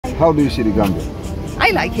How do you see the Gambia?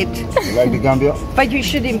 I like it. You like the Gambia? But you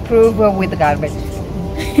should improve with the garbage.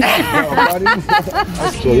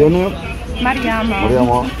 So your name? Mariama.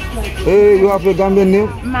 Mariama. Hey, you have a Gambian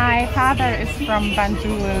name? My father is from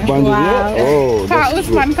Banjul. Banjul, yeah? Oh, Fa that's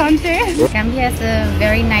Usman good. Conte. Gambia is a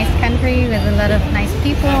very nice country with a lot of nice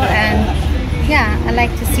people, and yeah, I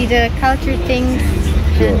like to see the culture things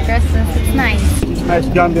and dresses. It's nice. It's nice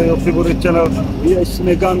Gambia, your favorite channel. Yes,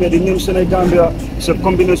 Senegambia. The name Senegambia is a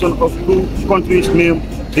combination of two countries' name,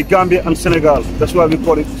 the Gambia and Senegal. That's why we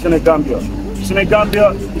call it Senegambia.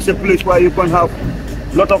 Senegambia is a place where you can have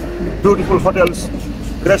a lot of beautiful hotels,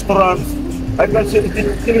 restaurants. I can say it's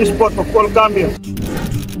the killing spot of all Gambia.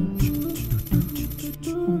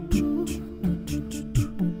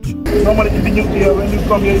 Normally, if you here, when you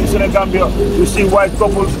come here in Senegambia, you see white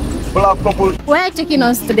couples, black couples. Where are you taking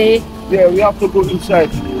us today? Yeah, we have to go inside.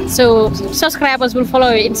 So subscribers will follow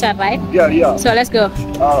you inside, right? Yeah. So let's go.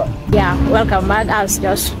 Yeah, welcome back. As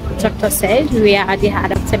just Doctor said, we are at the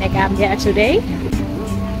heart of Senegambia today.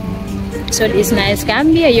 So this nice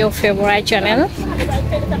Gambia, your favorite channel.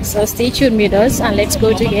 So stay tuned with us and let's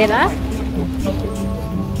go together.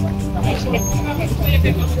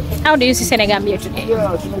 How do you see Senegambia today?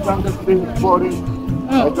 Yeah, Senegambia is boring.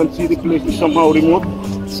 I can see the place is somehow remote.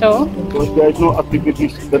 So? Because there is no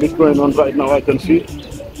activities that is going on right now, I can see.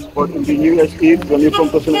 But in the New Year's Eve, when you come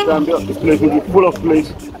to Senegambia, the place will be full of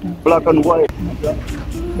place, black and white.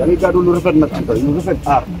 Jadi gado lu rafet nak kita, lu rafet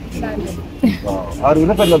ar. Ar lu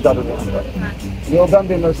rafet nak gado ni. Yo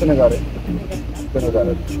Gambia na Senegal.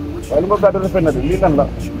 Senegal. Kalau mau gado rafet nak, ni kan lah.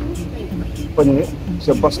 Penye,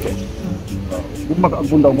 sebasket. Bumak ang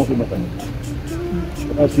bunda mo pinatay.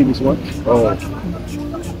 Can I see this one? Oh.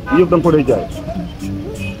 Iyog ng kodejay.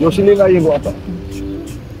 Yo sini la yengo ata.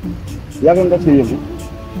 Yagan ka siya yengo.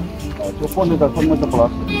 So phone ka phone mo sa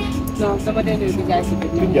class. No, These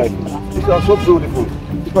are so beautiful.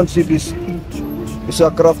 You can see this. It's a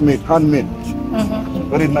craft made, handmade.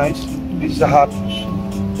 Very nice. This is a hat.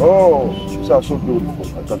 Oh, these are so beautiful.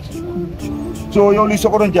 I can see. So you only saw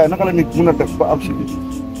on China. Nakala ni muna def pa actually.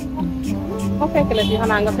 Okay, kala di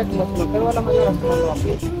hana nga fekk mo suma pero wala man ra suma no.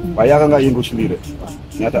 Bayaga nga yengo sili rek.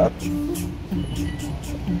 Ñata at.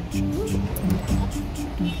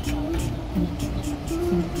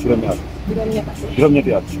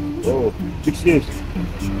 Juróom-ñetti at. Oh, 6 years.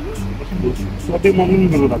 So ate moom nu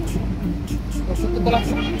mu ngi nag.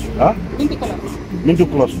 Ah? Minti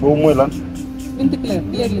close. Boobu mooy lan? Minti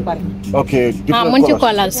clear yu bari. Okay,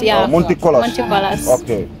 multicolors, yeah. Multicolors. Multicolors.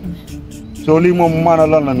 Okay. So lii moom maana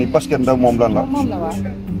lan la ni basket ndax moom lan la? Moom la waa.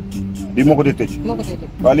 Bii moo ko di tëj. Moo ko tëj.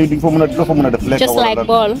 Waaw lii di nga fa mën a def lekk. Just like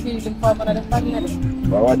ball. Fii dañ fa mën a def bari na def.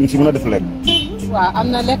 waaw di nga si mën a def lekk. waaw am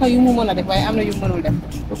na lekk yu mu mën a def waaye am na yu mënul def.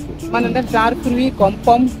 mën na def genre fruit comme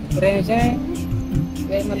pomme, raisin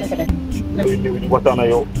yooyu mën na ko def. léegi waxtaan ak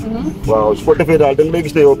yow. waaw su ko defee daal da nga lay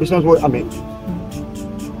gis ne yow business booy amee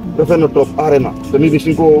defee na toog aare na te nit ñi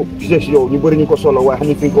suñ ko gisee si yow ñu bëri ñu ko solo waaye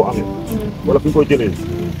xamuñ fi ñu ko amee. wala fi ñu ko jëlee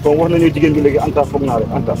comme wax nañu jigéen bi léegi Anta foog naa rek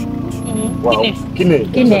Anta. waaw Kiné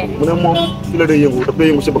mu ne moom ci la day yëngu daf day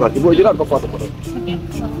yëngu si bagage bi booy jëlaat ko faatu ko rek.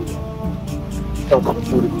 taw ko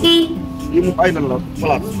tuuri lii moom ay nan la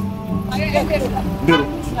place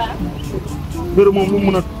mbiru moom lu mu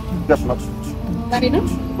mën a def nag.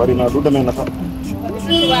 bari na du demee naka.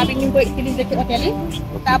 tubaab bi ñu ngi koy utiliser ci hôtel yi.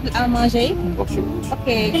 table à manger yi. ok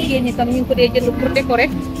jigéen ñi tam ñu ngi ko dee jënd pour décorer.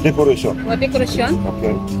 décoration. waaw décoration. ok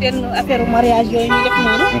seen affaire mariage yooyu ñu def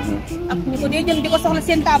noonu. ak ñu ko dee jënd di ko soxla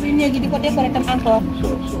seen table yi néegi di ko décorer tam encore.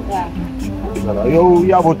 waaw. voilà yow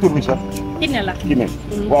yaa boo tur bi sax. Kiné la. Kiné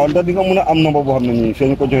waaw ndax di nga mën a am nombre boo xam ne nii soo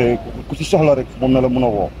ñu ko joxee ku ci soxla rek moom na la mën a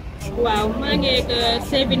woo. waaw maa ngi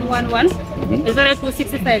 711.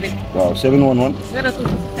 0267. waaw 711.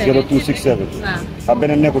 0267. waaw. ah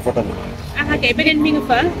beneen nekkul fa tamit. ah kay beneen mi ngi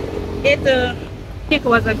fa. kii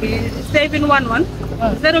WhatsApp bi 711.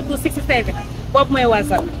 0267. boobu mooy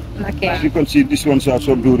WhatsApp. ok. You can see this ones are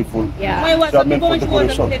so beautiful. Yeah. mooy WhatsApp bi boo ci woo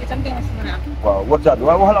decoration. rek tam nga mën a am. waaw WhatsApp bi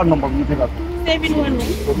waaw waxal ak nombre bi ñu dégg ak. 711.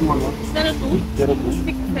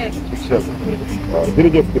 0267. waaw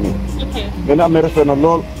jërëjëf Kiné. ok. ngeen amee rafet na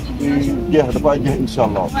lool. jeex dafa jeex incha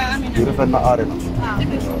allah. di rafet na aare na.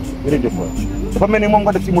 jërëjëf waay. dafa mel ni moom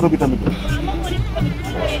nga def si moto bi tamit.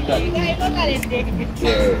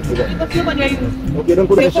 ok da nga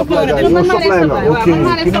ko def supply daal yow supply nga. ok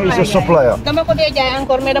Kiné is a supplier. dama ko dee jaay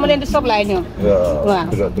encore mais dama leen di supply ñoom. waaw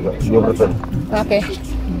dëgg yow rafet na. ok.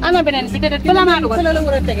 am na beneen bi déedéet fële maa dugal fële la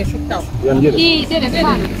war a tege si taw. yan jërëjëf. kii déedéet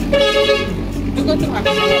du ko tubaab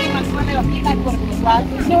ma lay wax kii laaj ko waaw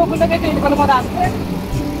ñëwagul da ngay tëj ko lu ma daan.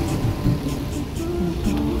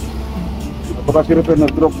 bagage yi rafet na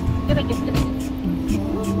trop. jërëjëf.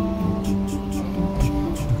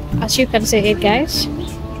 As you can see it, guys,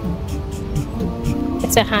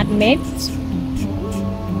 it's a handmade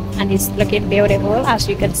and it's looking beautiful as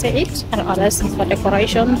you can see it, and others is for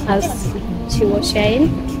decoration as she was saying.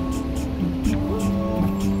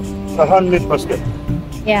 A handmade basket.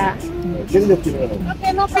 Yeah.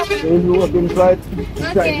 Okay, no problem. So you walk inside.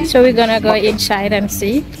 Okay. So we're gonna go inside and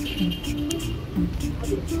see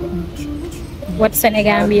what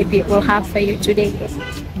Senegambia people have for you today.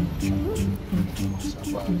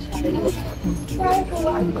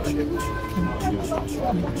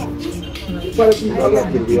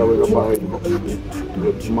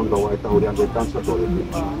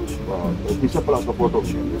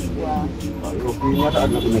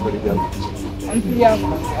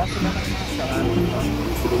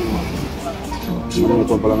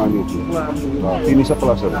 Ini sa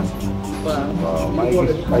plaza.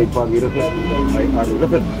 May pagi repet, may hari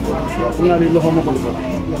repet. Punya di loh mo ko.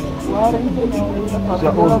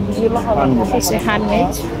 It's a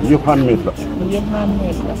handmade. You handmade lah. Yung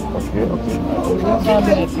handmade lang. Okay, okay. Yung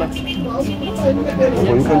handmade lang.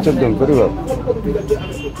 Oh, you can check them very well.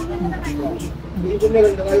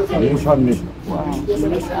 You handmade. Wow.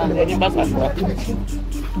 Jadi basang lah.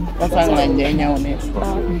 Pasang lang dia nyaw ni.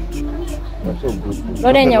 That's so good. Lo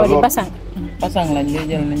deh nyawa dipasang. Pasang lang dia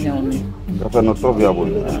jalan nyaw ni. Rafet na trop ya boy.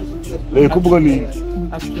 Léegi ku bëgg lii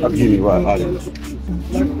ak yii nii waa xaar.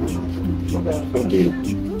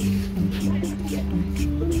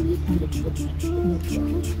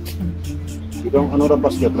 You don't another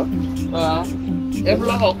basket la. Wow. Yëpp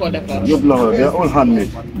loxo ko defar. Yëpp la they are all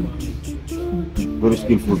handmade. Very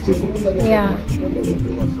skillful people. Yeah.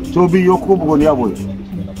 So bi yow ko bëggoon yaa boy.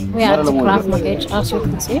 We are at the craft market as you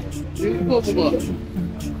can see. Ko bëggoon.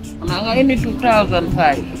 Xanaa nga indi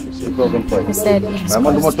 2005. 2005. He said it's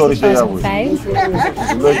Man duma tourist yaa boy.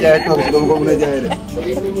 2005. Lo jaay tourist dama ko mën a jaay de.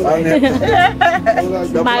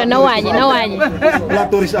 Maa na wàññi. La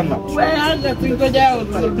tourist am na. Waaye nga suñ ko jaawul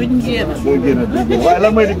duñ génn. Doo génn. Waaye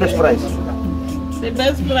lan mooy di best price? The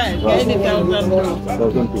best price nga indi 1002.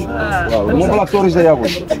 1002. Waaw moom la tourist yaa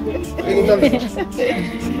boy.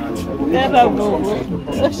 Never boobu.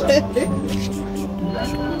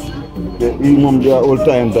 Yii moom they are all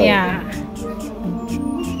time there. Yeah.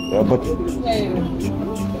 Yeah, but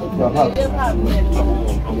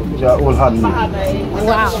they are all handmade.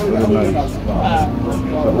 Wow. Very nice. They are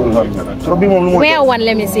all handmade. So bi moom lu moo Wear one,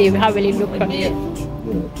 let me see how will it look from here.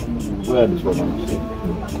 Wear this one.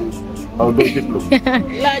 How does it look?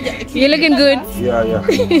 You're looking good. Yeah, yeah.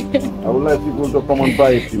 I would like people to come and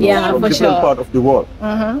buy it, you know, Yeah, from for different sure. part of the world.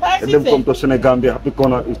 And then come to Senegambia. Happy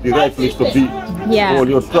Corner is the right place to be. Yeah. All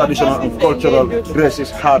your traditional and cultural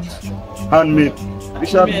dresses, hats, handmade.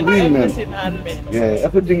 These are real men. Yeah,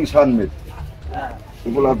 everything is handmade.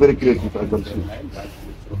 People are very creative, I can see.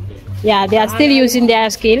 Yeah, they are still using their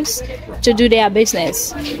skills to do their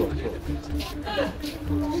business.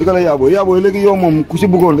 Dëgg la yaa booy léegi yow moom ku si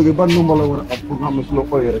bëggoon léegi ban numéro la war a am pour nga xam ne su la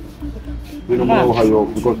koy rek dina mën a wax ak yow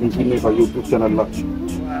because ñu fi nekk YouTube channel la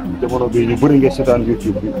jamono bi ñu bëri ngeen seetaan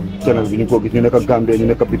YouTube bi channel bi ñu ko gis ñu nekk Gambia ñu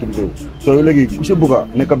nekk bitim réew soo léegi ku si bëgg a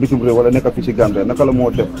nekk bitim réew wala nekk fii si Gambia naka la moo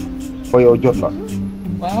def ba yow jot la.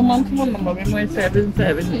 Waaw man suma number bi mooy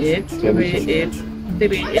 778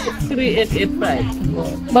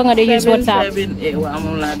 3885. Ba nga di use WhatsApp. 778 waaw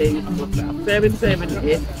moom laa day use WhatsApp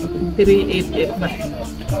 778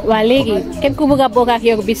 3885. Waa léegi képp ku bëgg a bokk ak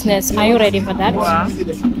yow business, are you ready for that? Waaw.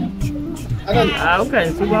 Okay,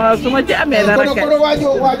 su ma ci amee dara kay.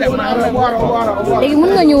 Léegi mën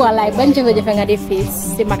nga ñu walaay ban jafe-jafe nga di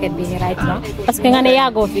face si market bi ni right now parce que nga ne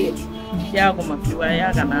yàggoo fii. Yaaguma fi waaye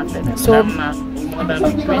yaaga naa feneen. So am naa more than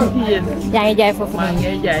 20 years. yaa ngi jaay foofu maa noonu.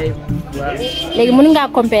 ngi jaay waaw. Léegi mën ngaa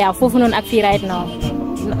compare foofu noonu ak fii right now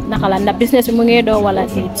naka la ndax business bi mu ngi doo wala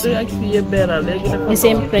déet. Ak fii yëpp benn léegi dafa The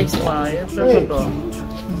same price. waaw yëpp dafa doon.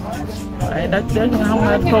 waaye nag nga xam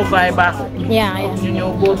ne toogaay baaxul. Yeah. ñu ñëw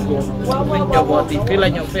góorgóorlu suñ njaboot yi fii la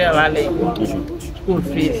ñu feeraale school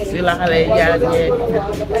fees fii la xale yi jàngee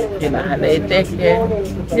fii la xale yi tekkee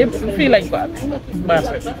yëpp fii lañ ko amee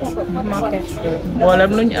marché bi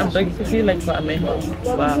mboolem lu ñu am rek fii lañ ko amee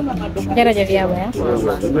waaw. Jërëjëf yaa booy.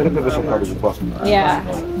 Yeah. Yeah.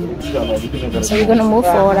 So we're gonna move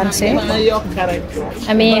forward and see. gën a yokk rek.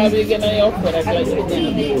 I mean, bi gën a yokk rek la ñu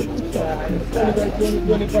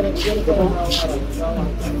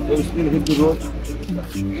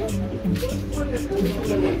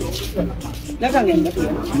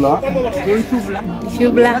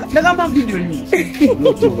cube la.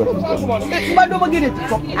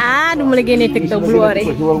 Ah, du ma la génnee TikTok bul worry.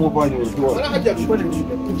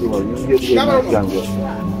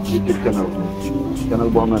 Channel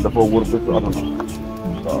boo xam ne dafa wër bépp aduna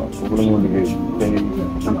waaw foofu la ñu liggéey tey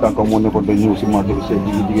en tant que moo nekkoon day ñëw si marché bi seet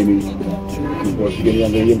jigéen yi jigéen yaa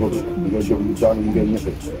ngay yëngatu nga jox lu daanu ñu ngay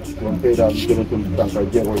ñefe donc tey daal ñu gën a jëm tànka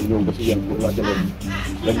jeexoo ñëw ba si yéen pour laajte leen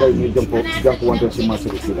da ngay ñu jëm ko jànkuwante si marché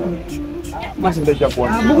bi fii daal marché bi day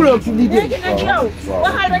jànkuwante bëgguloo ci liggéey waaw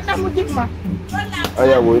waxal rek tax mu dig ma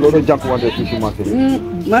aya booy loolu day jànkuwante fii si marché bi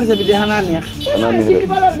marché bi de xanaa neex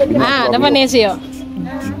dafa neex si yow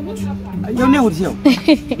yow neexul si yow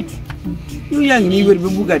yow yaa ngi nii wër ba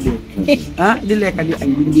bugg a dee di lekk di añ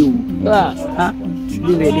di ndéewu waaw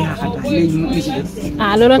di ree di xaxata léegi mu si des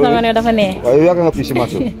loolu sama ne dafa neex waaw yow yàgg nga fii si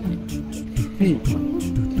marché bi fii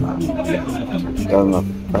yàgg nga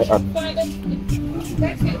ay at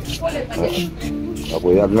waaw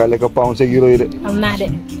booy yàgg nga lekk pound seeg euro yi de am naa de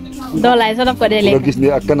doolaay sa daf ko dee lekk nga gis ni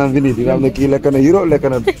ak kanam bi nii dina am ne kii lekk na euro lekk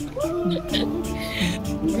na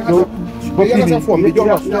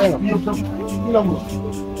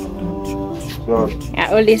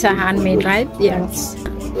all these are handmade, right? Yes.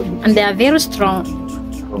 And they are very strong.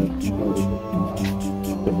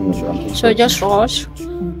 So just rush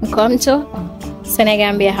and come to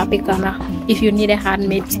Senegambia Happy Corner if you need a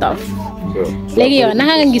handmade stuff. Legi yo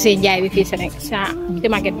naka nga gisee njaay bi fii Sénégal ci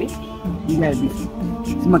market bi? Njaay bi si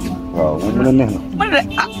market. Waaw mu ne neex na. Man de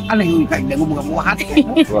ana ñu kay da nga bëgg a waxaat.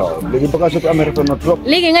 Waaw léegi bagage yi amee rafet na trop.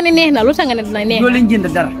 Léegi nga ne neex na lu tax nga ne dina neex. Doo leen jënd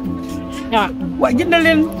dara. Waaw. Waa jënd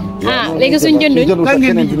leen. Léegi suñ jënduñ. Kan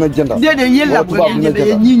ngeen dina jënd. Déedéet yéen la bëgg a jënd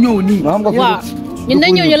ñi ñëw nii. Waaw. ñun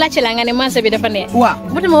dañ ñëw ñu laajte la nga ne marché bi dafa neex. Waaw.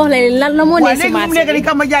 bu ma wax la lan la moo neex si marché bi. waaw léegi mu nekk ni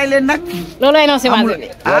kam ma jaay leen nag. loolooy neex si marché bi.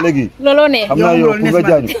 waaw léegi. looloo neex. xam naa yow ku nga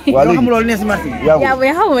jaaju. waa léegi xamul loolu neex si marché bi. yaa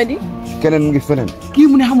booy xamuma di. keneen mu ngi feneen. kii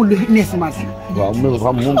mu ne xamul lu neex si marché bi. waaw mu ne moom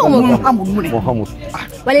xamul mu ne. moo xamul.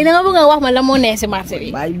 wala da nga bëgg a wax ma la moo neex si marché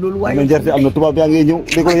bi. waaye loolu waaye. am na njarte am na tubaab yaa ngi ñëw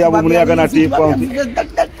di ko yàgg mu ne yàgg naa téye pound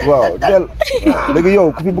waaw del léegi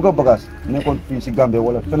yow ku fi bëgg a bagage nekkoon fii si Gambie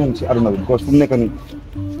wala feneen si aduna bi because fu mu nekk nii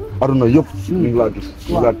aduna yëpp ñu ngi laa gis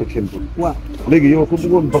ñu ngi laa teg seen tur léegi yow ku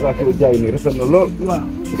bëggoon bagage yoo jaay nii rafet na lool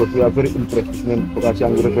because we are very impressed gis ngeen bagage yaa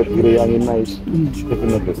ngi rafet yére yaa ngi nice defe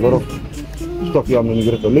na ko loro stock yoo am na ñu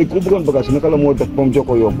ngi rafet léegi ku bëggoon bagage naka la moo def ba mu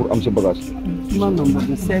jokkoo yow pour am si bagage ma number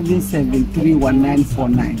bi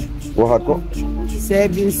 7731949 waxaat ko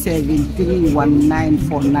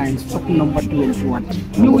 7731949 stock number 21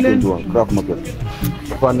 ñu leen craft market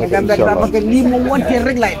dafa nekk Gambia craft market lii moom wante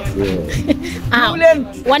rek lay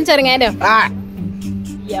wante ngay def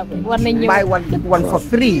war nañ ñëw buy one for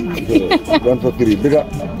free one for free dëgg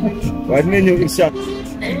waaye dinañ ñëw insha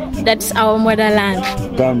that's our motherland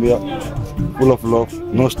Gambia full of love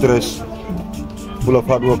no stress full of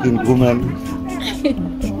hardworking women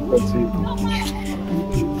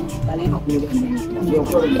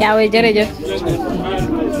yaa way jërëjëf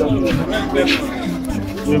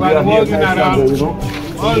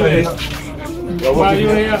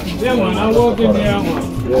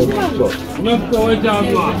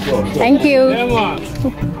thank you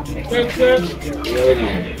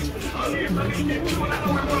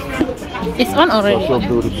it's on already so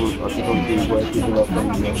beautiful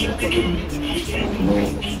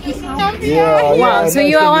wow so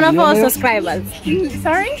you are one of our subscribers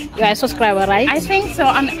Sorry? you are a subscriber right I think so.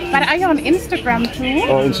 But are you on Instagram too?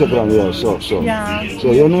 oh Instagram yeah sure Yeah.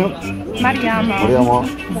 so your name Mariama.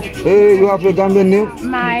 Hey, you have a Gambian name?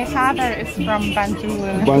 My father is from Banjul.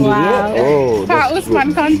 Banjul, Wow. yeah? Oh, Pa that's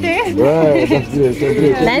Usman Conte. great. Right, that's great. So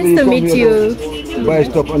great. So nice you to come meet here you to buy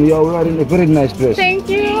stuff and you are wearing a very nice dress. Thank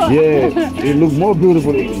you. Yeah, you look more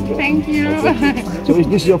beautiful. Thank you. So is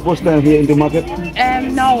this your first time here in the market?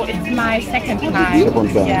 No, it's my second time.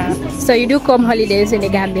 Second time. Yeah. so you do come holidays in the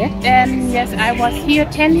Gambia Yes, I was here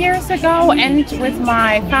 10 years ago and with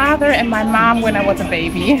my father and my mom when I was a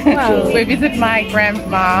baby. Wow. We visit my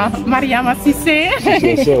grandma, Mariama Sisse.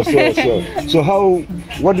 Sure. So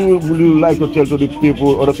what would you like to tell to the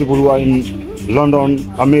people, other people who are in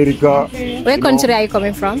London, America? where country are you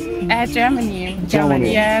coming from Germany.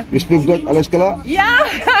 Germany. Yeah. You speak Dutch? Alles klar? Ja,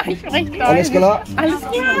 ich spreche Deutsch. Alles klar? Alles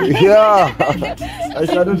klar. Yeah, I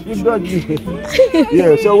don't speak Dutch.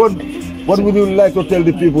 Yeah, so what would you like to tell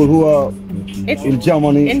the people who are in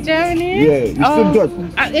Germany? In Germany? Yeah, you speak Dutch?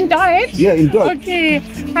 In Deutsch? Yeah, in Dutch. Okay.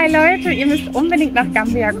 Hi Leute, ihr müsst unbedingt nach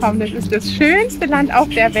Gambia kommen. Das ist das schönste Land auf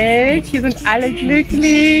der Welt. Hier sind alle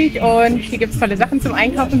glücklich und hier gibt es tolle Sachen zum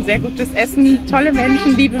Einkaufen, sehr gutes Essen, tolle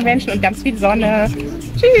Menschen, liebe Menschen und ganz viel Sonne.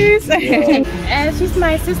 Tschüss. She's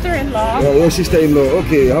my sister-in-law. Your sister-in-law.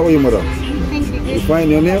 Okay, how are you, madam? Thank you. You fine?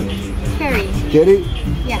 Your name? Carrie. Kerry?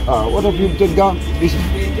 Yeah. What have you taken down? This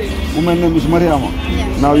woman name is Mariama. Yeah.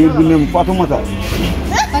 Now you'll be named Fatumata.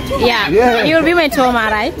 yeah Yeah. you'll be my Toma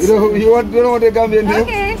right You know what the Gambian name?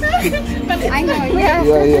 Okay. I know, yeah.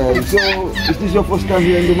 Yeah. So, is this your first time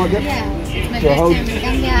here in the market? Yeah, it's my So first how- time in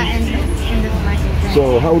Gambia and in this market.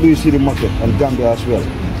 So, how do you see the market and Gambia as well?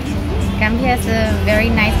 Gambia is a very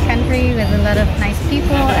nice country with a lot of nice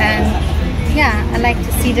people, and yeah, I like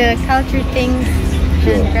to see the culture things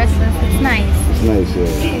Sure. and dresses. It's nice. It's nice.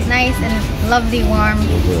 It's nice and lovely, warm.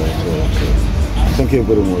 Okay. Thank you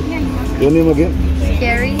very much. Your name again?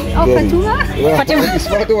 Scary. Oh, Gary. Fatuma. Yeah, it's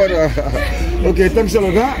Fatuma. Okay, thanks a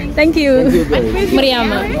lot. Huh? Thank you. Thank you, guys.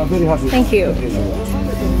 Mariama. I'm very happy. Thank you.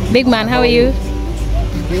 Big man, how are you?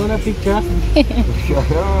 You want a picture?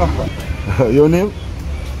 Your name?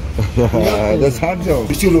 That's hard job.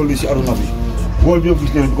 You still only see Arunabi. World Job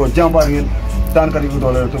is named because Jambar in Tanka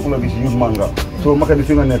Dollar to pull up his youth manga. So, Makati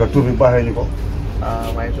finger nega to be behind you.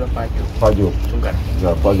 Pajo.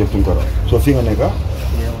 Yeah, Pajo Tunkara. So, finger nega?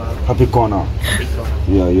 Happy corner.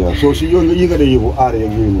 Yeah. So, see, you got a you are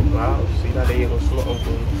you. Wow, see that they go slow.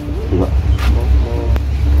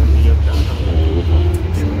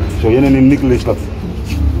 So, you're in Nicholas.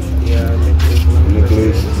 Yeah,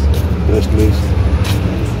 Nicholas. Dress.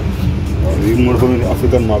 You more from the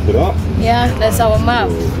African map, right? Yeah, that's our map.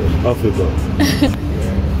 Africa.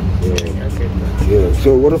 Yeah.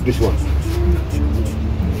 So what of this one?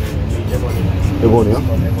 Ebony, huh?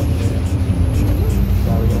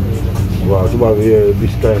 Wow,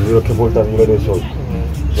 this time you look for that you got sold.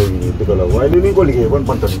 So you take a look. Why didn't you go like one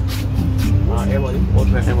pantani? Ebony.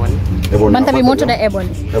 Banta bi moto da ebony.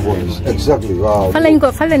 Ebony. Exactly. Wow.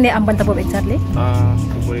 Falen ne am banta bob exactly.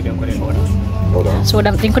 So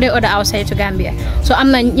dam dañ ko order outside to Gambia. So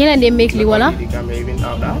am na ñeneen de make li wala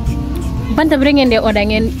banta bi ngeen de order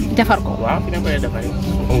ngeen defar ko. Waaw fi na koy defar ko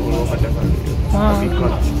defar.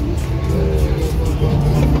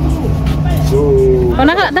 So Kon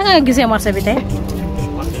naka da nga gisee marché bi tey?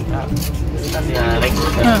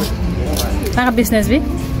 Naka business bi?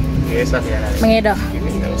 Yes, I Ma ngay dox.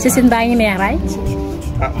 Sisin baa ngi neex right?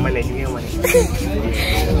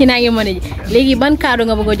 Hina ngi mëne léegi ban cadeau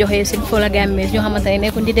nga bëgg joxe seen fola Gambians ñoo xamantene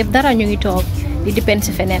nekkun di def dara ñu ngi toog di depend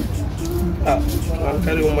ci feneen. Man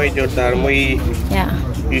cadeau mooy jot daal mooy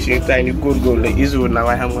yu suñu tay ni góorgóorlu isu na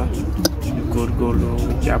waaye xam nga góorgóorlu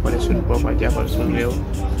jàppale suñu bopp jàppale suñu réew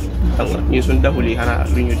xam nga ñu suñu deful yi xanaa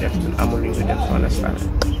lu ñu def amul lu ñu def understand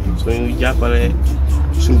so ñu jàppale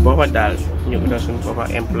suñu bopp daal ñu utal suñu bopp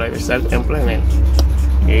self employment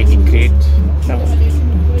di create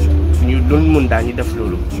you don't mun daal ñu def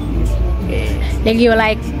loolu. Like you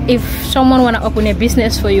like if someone wanna open a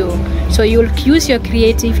business for you, so you'll use your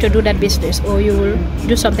creative to do that business, or you will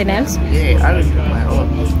do something else. Yeah, I will do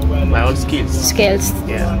my own skills. Skills.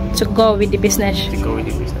 Yeah. To go with the business. To go with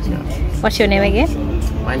the business. Yeah. What's your name again?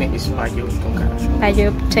 My name is Pajo Tunkara.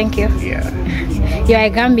 Pajo, thank you. Yeah. You are a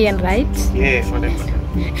Gambian, right? Yeah, whatever.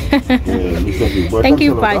 Thank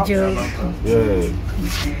you, Pajo. Yeah.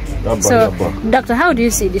 So, Doctor, how do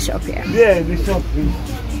you see this shop here? Yeah, this shop is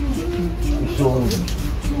so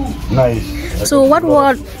nice. So, what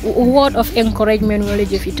word of encouragement will you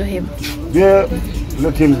give it to him? Yeah,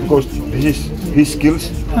 let him, because this is his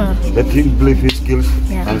skills. Let him believe his skills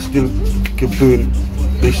and still keep doing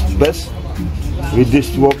his best. With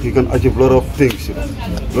this work, he can achieve a lot of things, a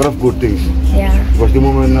lot of good things. Yeah. Because the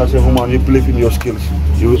moment as a human, you believe in your skills,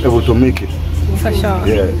 you're able to make it. For sure.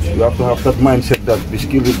 Yeah, you have to have that mindset that the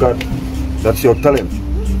skill you got, that's your talent.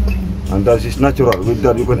 And that is natural. With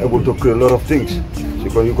that, you can able to create a lot of things.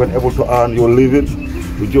 So you can able to earn your living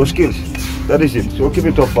with your skills. That is it. So keep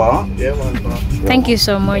it up, huh? Yeah, man. Thank you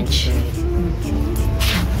so much.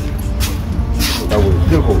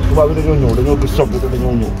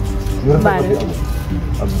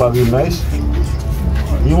 Nice.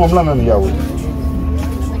 You want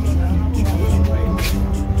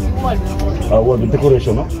what the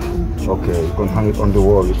decoration, no? Okay, you can hang it on the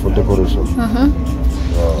wall. It's for decoration. It's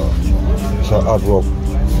an artwork.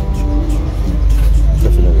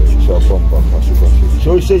 Definitely, it's a bumper, as you can see. So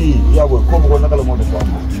you say, yeah, well, come on, I'm going to go.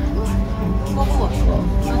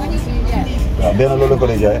 Then I'm going to go.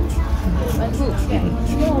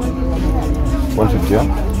 150, yeah?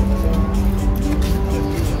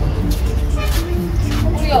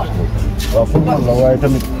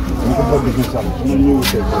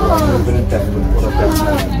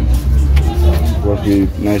 Was the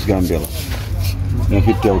nice Gambia. Now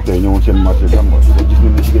he tell you know some matter Gambia. But this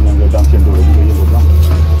will be going to dance and do it.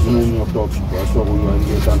 You talk. So we are going to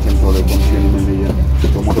dance and do it. Continue to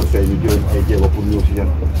motor pay you doing a job of music.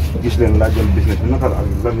 This is large business. Not a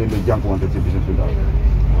very jump on the business without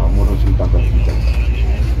motor symptoms.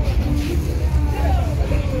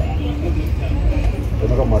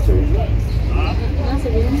 Kenapa masih?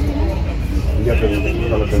 Iya, kalau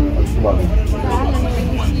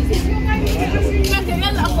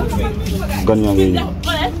gan yaa ngi ñëw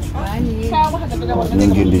ñu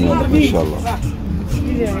ngi di ñëw inshallah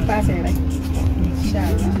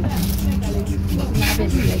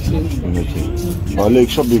waaw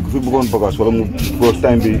léegi shop bi ku fi bëggoon bagage wala mu first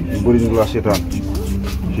time bi bëri ñu la seetaan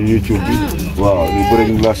ci YouTube bi waaw ñu bëri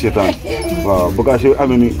ñu la seetaan waaw bagage yu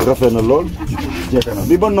amee ni rafet na lool jekk na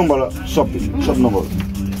bi ban number la shop bi shop number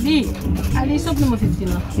Di, ali shop number 15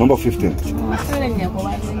 la. Number 15.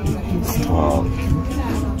 Waaw.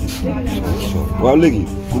 Waaw léegi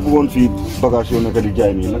ku bëggoon fii bagage yoo nekk di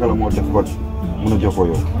jaay nii naka la moo def ba mën a jokkoo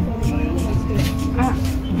yow. Ah,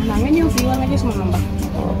 nga ñëw fii wala nga gis ma number.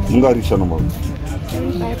 Waaw mu ngaa riche sa number.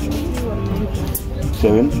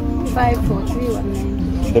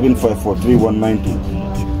 7543192.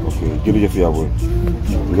 Ok jërëjëf yaa booy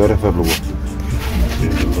nga rafetlu ko.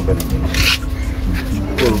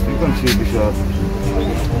 So you can see this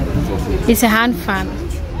It's a hand fan.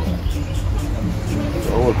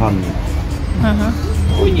 All hand.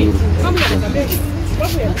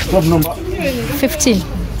 Shop number 15.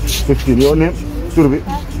 15. Your name? Turbi?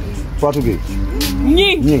 Fatou Gueye.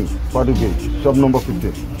 Nying. Fatou Gueye. Shop number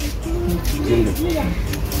 15.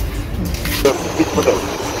 Big hotel.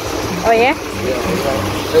 Oh yeah?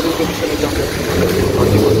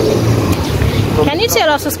 Can you tell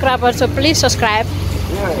our subscribers to please subscribe?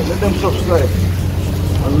 Yeah, let them subscribe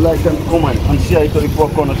and like and comment and share it to the four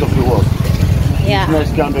corners of the world. Yeah. It's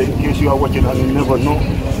nice Gambia in case you are watching and you never know.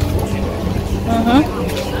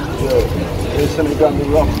 Yeah, in Senegambia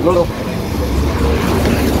we have a lot of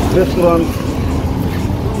restaurants,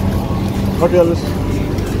 hotels.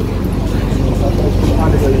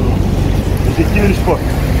 It's a chilling spot.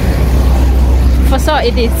 For sure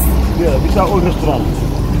it is. Yeah, these are all restaurants.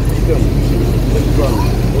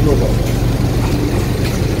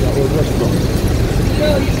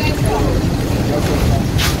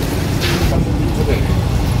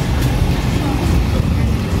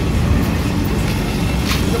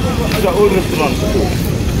 These are all restaurants.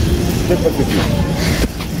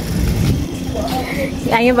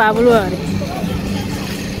 Yang ini babu luar.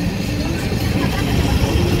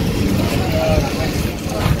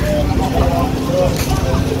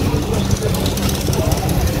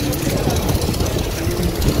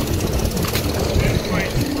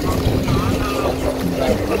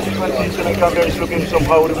 Senegambia is looking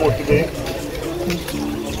somehow remote today.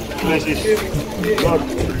 Place is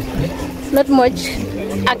Not much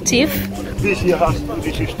active. this here has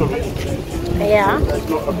this history. Yeah. There's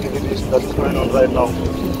no activities that is going on right now.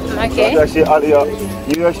 Okay. Like I said earlier,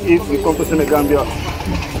 New Year's Eve we come to Senegambia.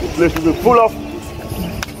 The place will be full of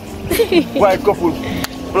white couples,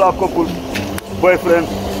 black couples, boyfriend,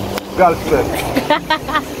 girlfriend.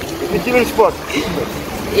 It's a chilling spot.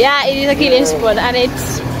 Yeah, it is a killing spot, and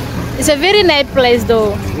it's a very nice place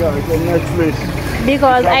though. Yeah, it's a nice place.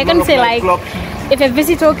 Because I can say like, if a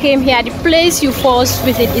visitor came here, the place you first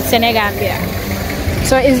visit is Senegambia.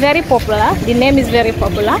 So it's very popular. The name is very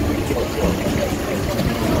popular.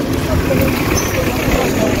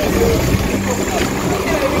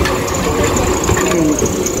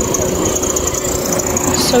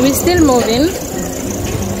 So we're still moving.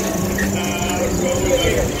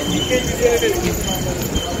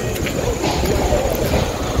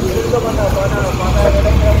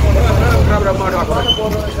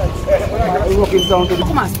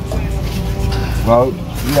 Well,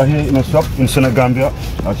 we are here in a shop in Senegambia.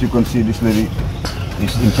 As you can see, this lady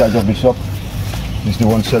is in charge of the shop. She's the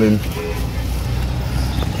one selling.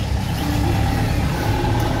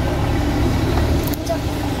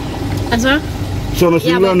 Asa? So, na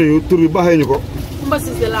si Lani, you turi bahay niyo ko? Kumba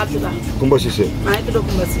Sise laa tudd. Kumba Sise. maa ngi tudd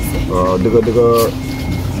Kumba Sise. Dëgg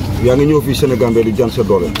yaa ngi ñëw fii Senegambia di jaan sa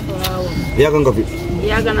doole. Waaw. Yàgg nga fi?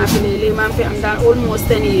 Yàgg naa fi léegi maa ngi fi am daal almost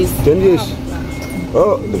 10 years. 10 years.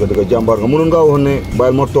 Oh, dëgg jàmbaar nga mënoon ngaa wax ne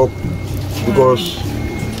bàyyil ma toog because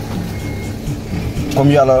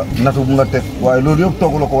comme yàlla natu bu nga teg waaye loolu yëpp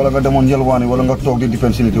toogu la ko wala nga demoon yelwaani wala nga toog di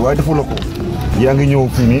dépensé nit waaye defu la ko yaa ngi ñëw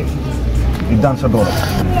fii nii di daan sa doole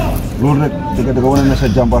loolu rek dëgg wane na sa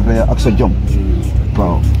jàmbaar ak sa jom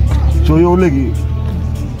waaw soo yow léegi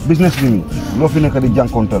business bi nii loo fi nekk di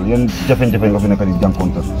jànkonteel yan jafe-jafe nga fi nekk di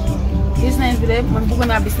jànkonteel. Business bi de man bëgg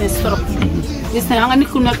naa business trop. Business xam nga nit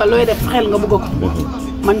ku nekk looy def xel nga bëgg ko.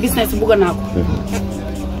 man business bëgg naa ko.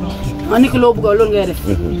 nga nit ki loo bëgg loolu ngay def.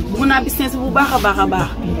 bëgg naa business bu baax a baax a baax.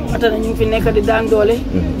 parce que ñu ngi fi nekk di daan doole.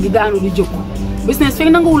 di daanu di jóg. business fekk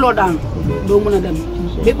nanguwuloo daanu doo mën a dem.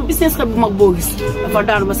 bépp business kat bu mag boo gis dafa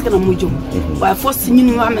daanu parce que nag muy jóg. waaye force si ñun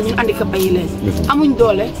ñoo xam ne ñun handicapé yi leen. amuñ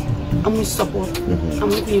doole amuñ support.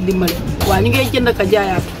 amuñ ku ñu dimbale. waaye ñu ngay jënd ka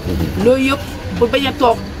jaayaat. loolu yëpp pour bañ a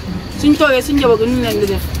toog suñ toogee suñ njaboot ñu leen di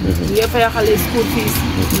def ngeen fay xale school fees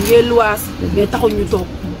ngeen luwaas mais taxul ñu toog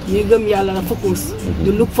ñu gëm yàlla la focus di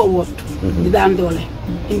look forward di daan doole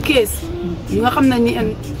in case ñu nga xam ne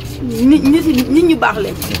nit ñu baax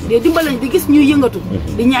leen de dimbalañ di gis ñuy yëngatu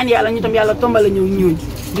di ñaan yàlla ñu tam yàlla tombale ñëw ñooñ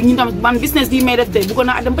di ñu tam man business bii may def tey bëggoon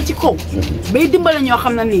naa dem ba ci kaw bay dimbale ñoo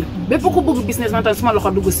xam ne nii bépp ko bëgg business man tam suma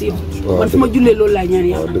loxo dugg si yow man fu ma jullee loolu laay ñaan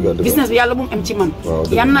yàlla business bi yàlla bu mu am ci man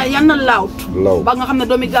yan na laawut ba nga xam ne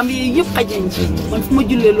doomi Gambie yi yëpp xaj nañ ci man fu ma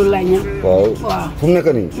jullee loolu laay ñaan waaw fu mu nekk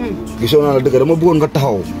nii gisoo naa la dëgg dama bëggoon nga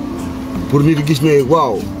taxaw pour nit gis ne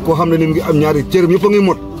waaw koo xam ne ni mu ngi am ñaari cëram yëpp a ngi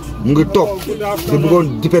mot mu ngi toog di bëggoon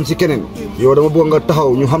dépend si keneen yow dama bëgg nga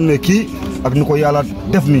taxaw ñu xam ne kii ak ni ko yàlla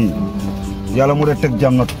def nii yàlla mu dee teg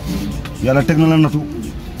jàmm natu yàlla teg na la natu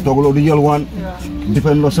toogaloo di yalwaan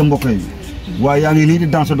dépend loo sa mbokk yi waaye yaa ngi nii di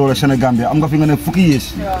dans sa doole Senegambia am nga fi nga ne fukki yées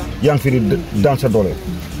yaa ngi fi di dans sa doole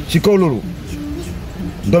si kaw loolu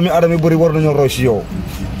doomi aadama yu bëri war nañoo roy si yow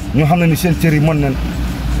ñu xam ne ni seen cër yi mën nañ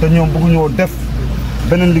te ñoom bëgguñoo def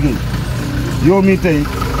beneen liggéey yow mii tey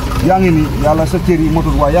yaa ngi ni yàlla sa cër yi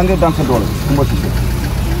motul waaye yaa ngi daan sa doole ku ma tuddee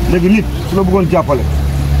léegi nit su la bëggoon jàppale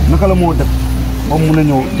naka la moo def moom mun a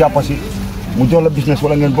ñëw jàppa si mu jox la business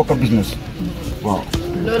wala ngeen bokk business waaw.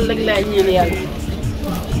 loolu rek laay ñaan yàlla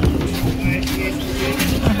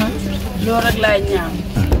loolu rek laay ñaan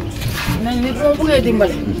nañ nit moo bëggee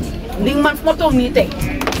dimbale ndi man fu ma toog nii tey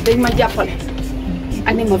dañ ma jàppale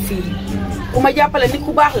andi ma fii ku ma jàppale nit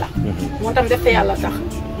ku baax la moo tam def te yàlla tax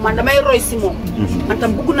man damay roy si moom man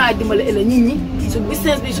tam bëgg naa dimbale ëllëg nit ñi su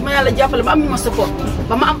business bi su ma yàlla jàppale ba am ñu ma support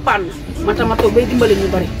ba ma am pann man tam ma toog bay dimbale ñu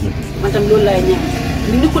bari man tam loolu laay ñaan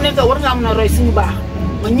li nit ku nekk war ngaa mën a roy si ñu baax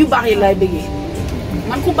man ñu baax yi laay bëggee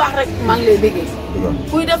man ku baax rek maa ngi lay bëggee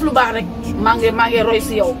kuy def lu baax rek maa ngi roy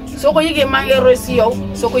si yow soo ko yëgee maa ngi roy si yow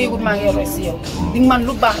soo ko yëgut maa ngi roy si yow di man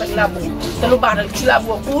lu baax rek laa bëgg te lu baax rek ci laa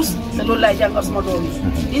bëgg puus te loolu laay jàngal sama doom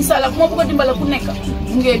yi incha allah ku ma bëgg a dimbale ku nekk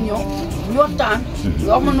mu ngee ñëw ñu waxtaan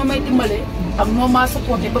nga wax ma noo may dimbalee ak noo maa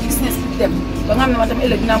supporté ba business bi dem ba nga xam ne man tam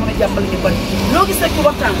ëllëg dinaa mën a jàppale ñu bari loo gis rek ci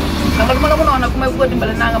waxtaan xam nga dama la mën a wax nag ku may bëgg a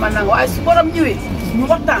dimbale nanga ma nanga waaye su borom ñëwee ñu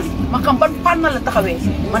waxtaan ma xam ban fànn la taxawee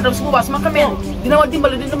man tam su boobaa su ma xamee dina ma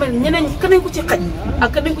dimbale dina mel ñeneen keneen ku ci xaj ak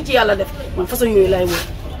keneen ku ci yàlla def man façon yooyu laay wër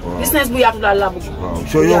business bu yaatu daal laa bëgg waaw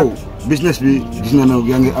soo yow business bi gis nga ne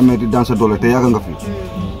yaa ngi amee di dans sa doole te yàgg nga fi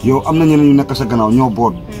yow am na ñeneen ñu nekk sa gannaaw ñoo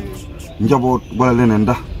boot njaboot wala leneen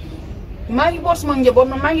ndax maa ngi boot suma njaboot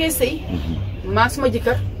man maa ngi sëy maa suma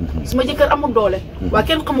jëkkër amul doole waaye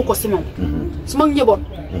kenn xamu ko si moom suma njaboot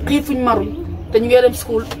xiifuñ maruñ te ñu ngi dem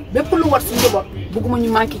school bépp lu war si njaboot bëgguma ñu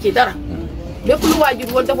manqué ci dara bépp lu waajur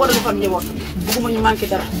woon def war a defar njaboot bëgguma ñu manqué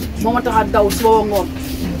dara moo ma tax a daw suba wa ngoon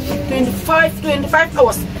 25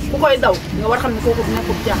 hours ku koy daw nga war xam ne kooku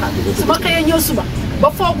nekkul jaaxaat su ma xëyee ñëw suba ba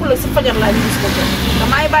foofu la si fajar laa ñu suma kër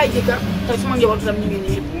damay bàyyi jëkkër te suma njaboot tam ñu ngi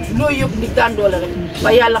nii loolu yëpp di daan doole rek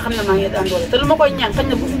waaye yàlla xam ne maa ngi daan doole te lu ma koy ñaan xañ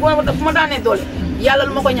ne bu ma daanee doole yàlla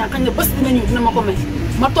lu ma koy ñaan xañ ne bés dina ñëw dina ma ko may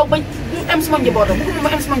ma toog ba du em suma njaboot rek bëgg ma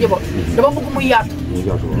em suma njaboot dama bëgg mu yaatu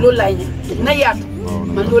loolu laay ñaan na yaatu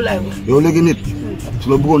man loolu laay wax yow léegi nit su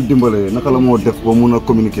la bëggoon dimbale naka la moo def ba mun a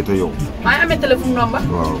communiquer te yow maa ngi amee téléphone number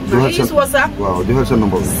waaw maa ngi gis WhatsApp waaw joxeel sa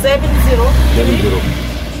number 02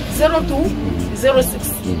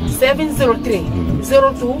 703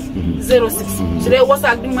 02 06 su dee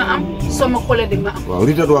WhatsApp di nga ma am soo ma xoolee di nga ma am. waaw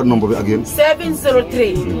repeat waat number bi ak yéen.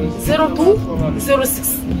 703 02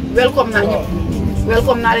 06 welcome naa ñëpp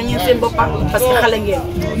welcome naa leen yéen seen boppam parce que xale ngeen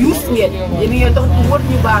youth ngeen yéen ngeen dox ci wër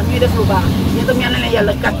ñu baax ñuy def lu baax ñun tam yal na leen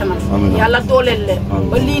yàlla kattanal yàlla dooleel leen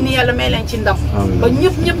ba lii nii yàlla may leen ci ndam ba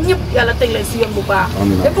ñëpp yàlla teg leen si yoon bu baax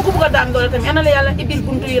lépp ku bëgg a daan doole tamit yal na la yàlla ibil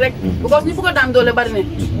buntu yi rek because ñu bëgg a daan doole bari ne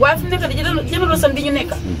waaye fu nekk di génération bi ñu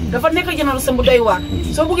nekk dafa nekk génération bu doy waar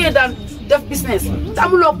soo bëggee daan def business te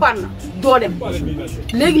amuloo pann doo dem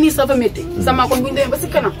léegi nii sa fa métti sama kon bu ñu demee ba si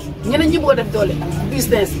kanam ñeneen ñi bëgg a def doole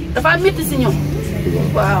business dafa métti si ñoom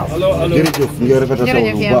waaw jërëjëf nga rafetal sa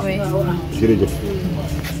bu baax jërëjëf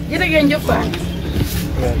jërëjëf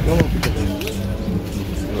Fatou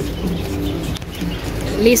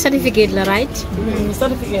lii certificate la right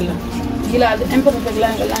certificate la yi laa imperfect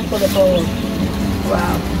lañ ko def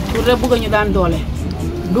waaw pour rek bëgg ñu daan doole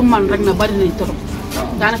du man rek na bari nañ trop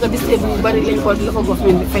daanaka district bu bari lañ ko la ko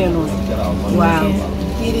government bi fayaloon waaw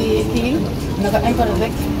kii naka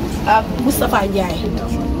imperfect ak Moustapha Ndiaye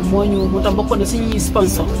moo ñu mu tax bokk na suñuy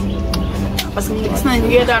sponsor parce que gis nañ ñu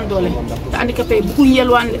ngi daan doole te handicapé yi bëgguñ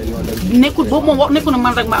yelwaan nekkul boobu moom wax nekkul na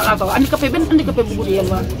man rek maa ko wax handicapé benn handicapé bëggul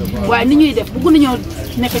yelwaan waaye ni ñuy def bëggu nañoo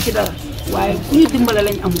nekk ci dara waaye ku ñu dimbale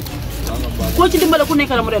lañ amul koo ci dimbale ku nekk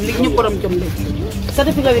la mu dem léegi ñu borom jom léegi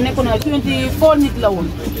certificat bi nekkoon na 24 nit la woon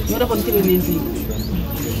ñu defoon training bi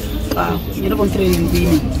waaw ñu defoon training bii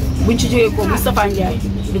nii buñ ci jógee ko Moustapha Ndiaye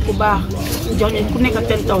di ku baax jox ñu ku nekk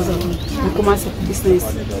 10,000 ñu commencé business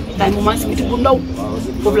tay mu commencé biti bu ndaw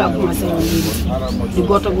foofu laa commencé woon lii di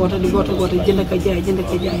goota jënd ka jaay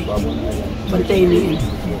ba tey nii.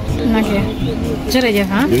 ok jërëjëf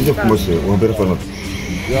ah. jërëjëf monsieur on va faire notre.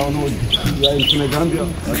 We are in Senegambia,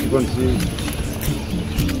 as you can see.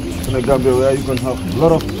 Senegambia, where you can have a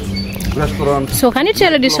lot of restaurants. So can you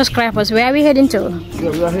tell the subscribers where are we heading to? Yeah,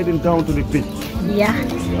 we are heading down to the beach. Yeah.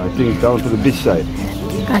 I think down to the beach side.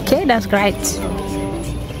 Okay, that's great.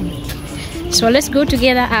 So let's go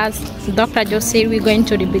together as Dr. just said we're going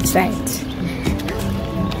to the beach side.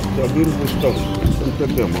 They are beautiful stuff. Don't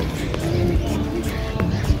take them out.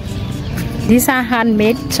 These are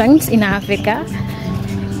handmade chunks in Africa.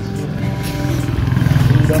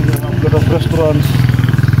 We have a lot of restaurants.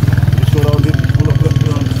 We surrounded full of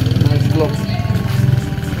restaurants, nice clubs.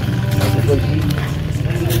 As you can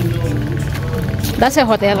see. That's a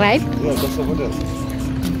hotel, right? Yeah, that's a hotel.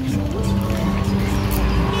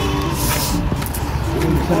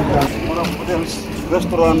 One of hotels,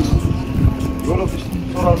 restaurants, all of this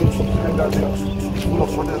surrounded full of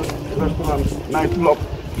hotels, restaurants, nightclub.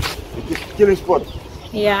 It is chilling spot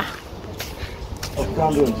Yeah. of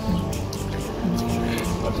Gambians.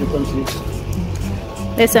 As you can see.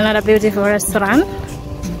 There's another beautiful restaurant.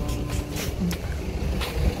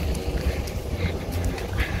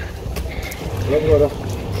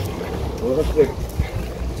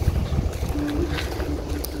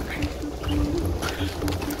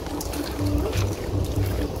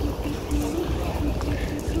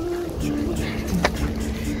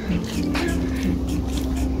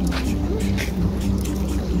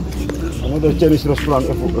 Another Chinese restaurant,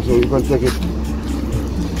 so you can take it.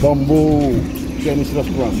 Bamboo Chinese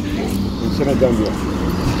restaurant in Senegambia.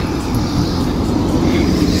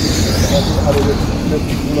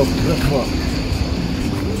 Full of restaurants.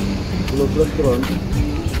 Full of restaurants.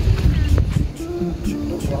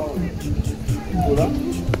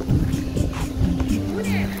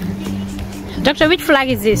 Doctor, which flag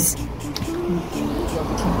is this?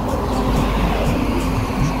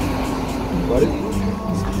 What is it?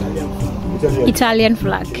 Italian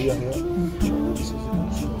flag.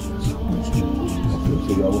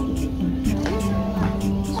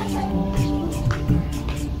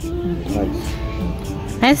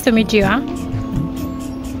 Nice to meet you, huh?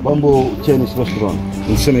 Bamboo Chinese restaurant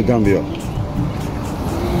in Senegambia.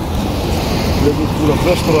 It is full of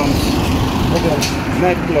restaurants, hotels,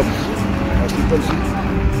 nightclubs, as you can see.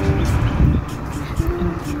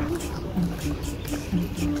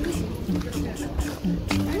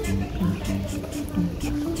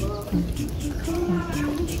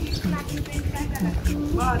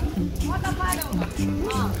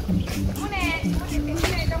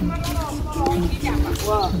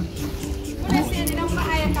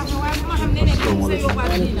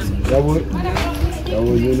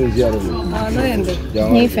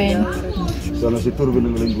 Ñuy fay. Soxna si tur bi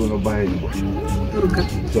nag lañ bëggoon a bàyyi ñu ko. Tur kat.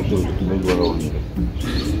 Sa tur bi lañ war a wax ñu ko.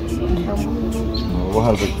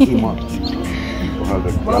 Waxal rek kii ma waxal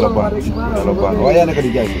rek yàlla baax na waaye yaa nekk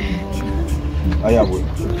di jaay fii. Ah yaa booy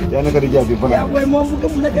yaa nekk di jaay fii banaan. yaa booy moom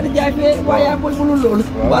bu nekk di jaay fii waaye yaa booy mënul loolu.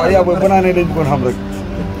 waaw yaa booy banaan yi lañ bëggoon xam rek.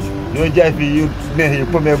 ñooy jaay fii yu neex yi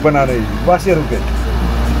pomme banaan yi waa seeru kay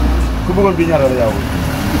ku bëggoon bi ñaata la yaa booy.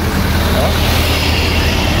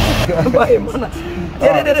 waaye man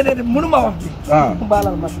déedéet mënuma wax bi.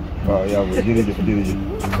 Baalal ma. waaw yaa booy jërëjëf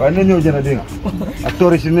waaye nañ ñëw jënd dégg nga ak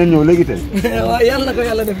touriste yi nañ ñëw léegi tey. waaw yàlla na ko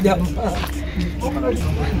yàlla def jàmm.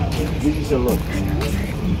 This is a lot.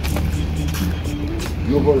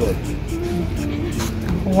 No bother.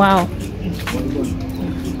 Wow.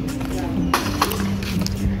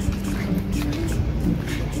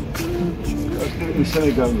 In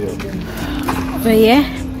Senegambia. So yeah.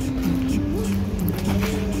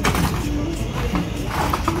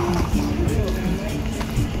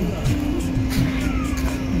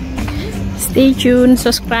 Stay tuned,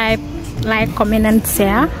 subscribe, like, comment and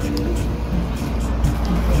share.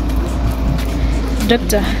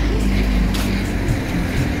 Doctor.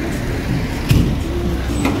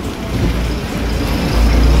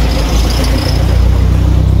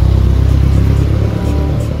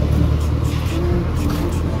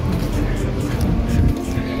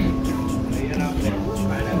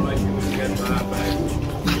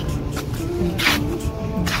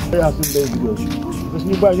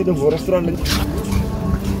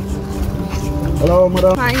 Hello,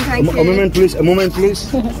 madam. Fine, thank you. A moment, please. A moment,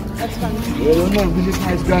 please. That's fine. This is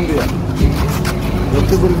nice Gambia.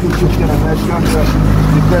 Nice Gambia.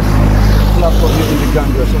 The best platform in the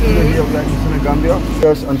Gambia. So today here we are in Senegambia.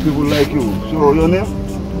 Yes, and people like you. So your name?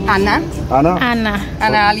 Anna. Anna? Anna.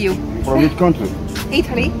 Anna, are you? From which country?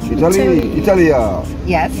 Italy. Italy.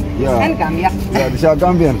 Yes. Yeah. And Gambia. Yeah, these are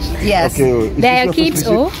Gambians. Yes. Okay. Is They this are your kids, first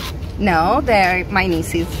visit? oh? No, they're my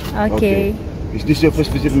nieces. Okay. Is this your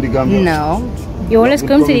first visit in the Gambia? No. You always have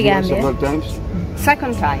come been to the coming here Gambia? several times?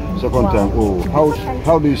 Second time. Second Wow. time. Oh,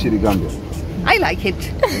 how do you see the Gambia? I like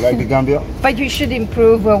it. You like the Gambia? But you should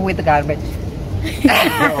improve with the garbage.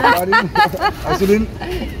 Pardon? I shouldn't?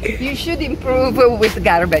 You should improve with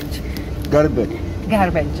garbage. Garbage.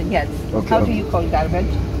 Garbage, yes. Okay, How do okay. you call garbage?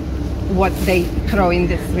 What they throw in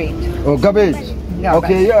the street. Oh, garbage. Garbage.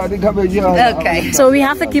 Okay, yeah, the garbage, yeah. Okay. So we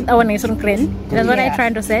have to keep our nation clean. That's what I'm Yeah.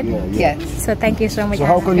 trying to say. Yeah, yeah. Yes. So thank you so much. So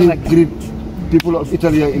how Anna. can you greet people of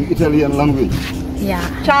Italy in Italian language? Yeah.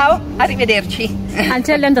 Ciao, arrivederci. And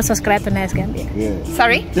tell them to subscribe to Nice Gambia. Yeah.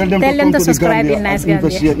 Sorry? Tell them Tell to them come to the subscribe Gambia in Nice and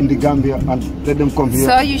invest Gambia. here in the Gambia and let them come here.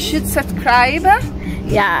 So you should subscribe.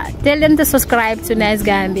 Yeah. Tell them to subscribe to Nice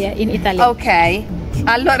Gambia in Italy. Ok.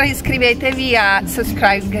 Allora iscrivetevi a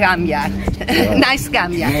Subscribe Gambia. Nice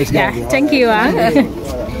Gambia. Nice Yeah. Gambia. Thank you.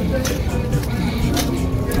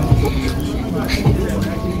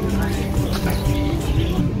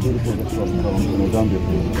 Beautiful restaurant in Gambia.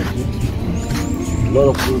 A lot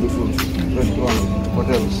of beautiful restaurants,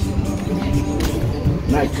 hotels,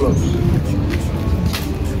 nightclubs.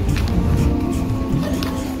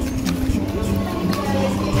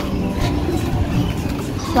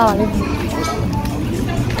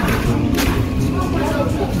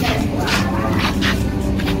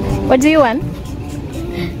 What do you want?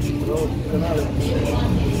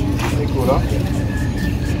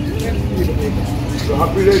 So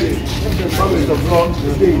happy lady, family of God,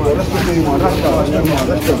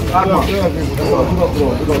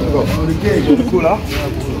 Cola?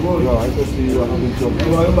 Yeah, I can see you are having some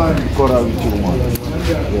coral with you, man.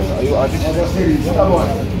 Yeah, are you artist? You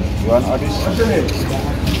are an artist? Okay.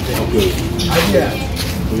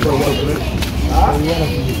 So you don't want to play?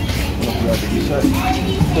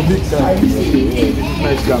 The big size. This is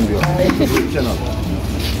Nice Gambia. It's a big channel.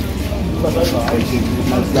 I see.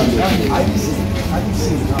 Nice Gambia.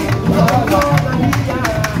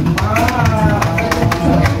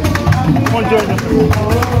 Come on, join us.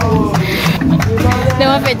 They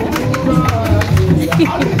want it.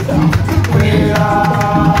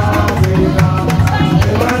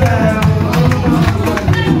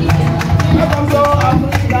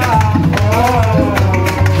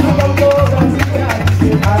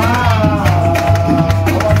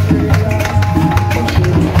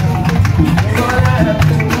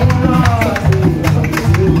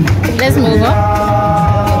 Let's move on.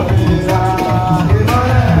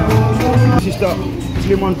 Sister,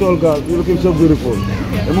 slim and tall girl, you're looking so beautiful.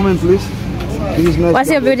 A moment, please. This is Nice What's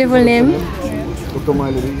your Gambia. beautiful name? Dr.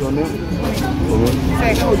 Miley, your name?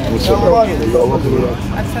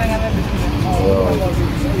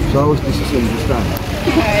 So how is this system this time?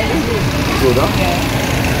 Good, huh?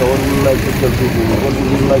 So what would you like to tell people? What would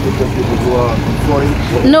you like to tell people who are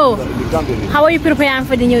foreign? No. The Gambia? How are you preparing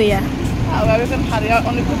for the new year? Well, we can carry out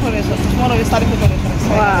only preparation. Tomorrow we start preparation.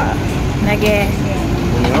 Wow. Okay.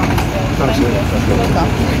 Yeah? Thanks,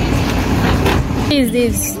 What is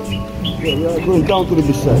this? yeah, we are going down to the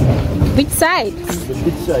beach side. Which side? The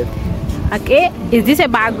beach side. Okay. Is this a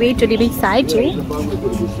bad way to the beach side Yeah, too? it's the back way to the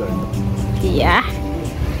beach side. Yeah.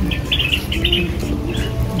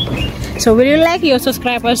 So will you like your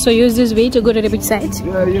subscribers to use this way to go to the beach side?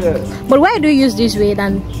 Yeah, yeah. But why do you use this way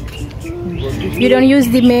then? You don't use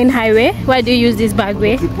the main highway? Why do you use this back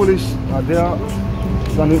way? The police are there,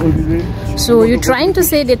 standing on the way. So you're trying to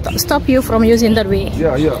say they stop you from using that way?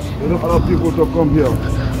 Yeah, yeah. They don't allow people to come here.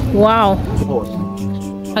 Wow.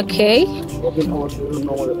 Hours. Okay. Open hours, they don't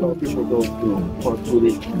allow people to pass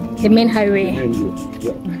through The main highway. main way.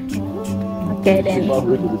 Yeah. Okay then. Back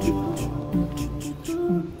way to the beach.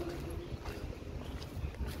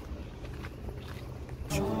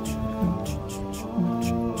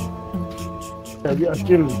 Yeah, we are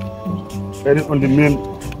still heading on the main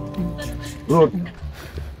road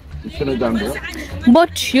in Senegambia.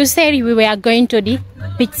 But you said we were going to the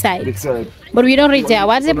beach side. This side. But we don't reach there.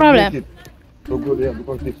 What's the problem? To go there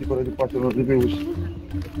because they keep already passing on reviews.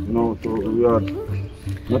 You know, so we are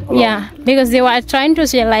not allowed. Yeah, because they were trying to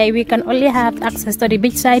say like we can only have access to the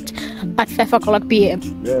beach side at 5 o'clock p.m.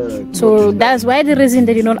 Yeah. So that's why the reason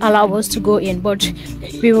they did not allow us to go in. But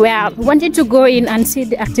we were wanted to go in and see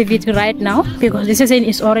the activity right now because the season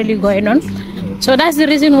is already going on. So that's the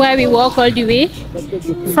reason why we walk all the way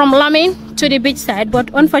from Lamin to the beach side. But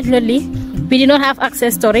unfortunately, we did not have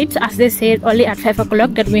access to it, as they said only at 5 o'clock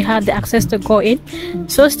that we had the access to go in.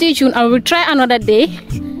 So stay tuned. I will try another day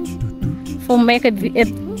for make a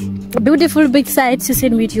beautiful beachside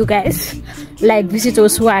season with you guys, like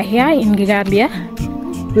visitors who are here in Gambia.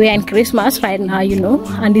 We are in Christmas right now, you know,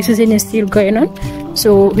 and the season is still going on,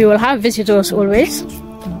 so we will have visitors always.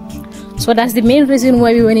 So that's the main reason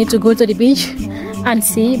why we need to go to the beach and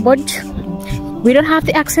see, but we don't have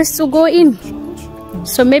the access to go in.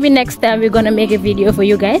 So maybe next time we're gonna make a video for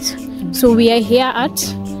you guys. So we are here at,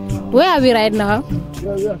 where are we right now?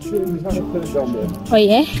 Yeah, we are still in Senegambia. Oh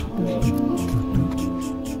yeah.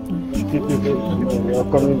 We are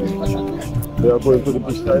coming. We are going to the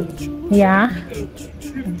beach side. Yeah.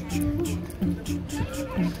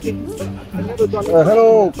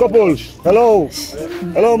 Hello, couples. Hello.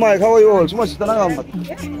 Hello, Mike. How are you all? Semua kita nak amat.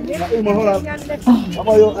 Uma hola.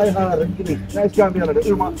 Apa yo? Ay halar. Kini. Nice Gambia ada.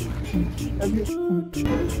 Uma.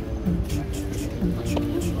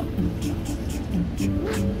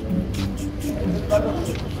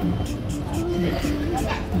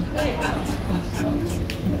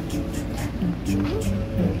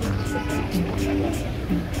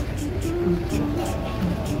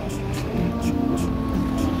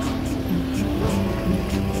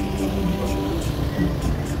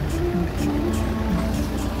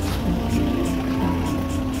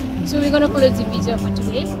 So we're gonna close the video for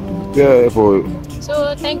today. Yeah, for.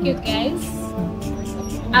 So thank you guys.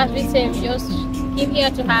 As we say, we just came here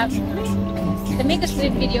to make a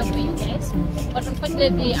street video for you guys. But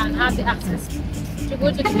unfortunately, I don't have the access to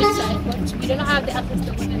go to the beach side. But we don't have the access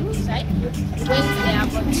to go to the beach side. We went there,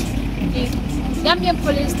 but the Gambian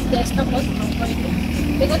police they stopped us from going there.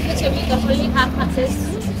 Because they said we can only have access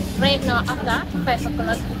right now after 5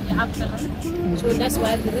 o'clock in the afternoon. So that's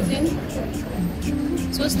why the reason.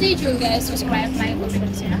 So stay tuned guys, subscribe, like, comment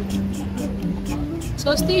and share.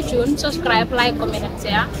 So stay tuned, subscribe, like, comment and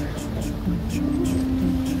share.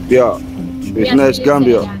 Yeah, it's nice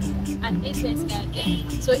Gambia. And it's nice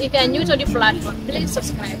Gambia. So if you are new to the platform, please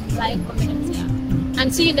subscribe, like, comment and share.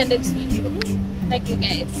 And see you in the next video. Thank you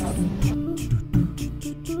guys.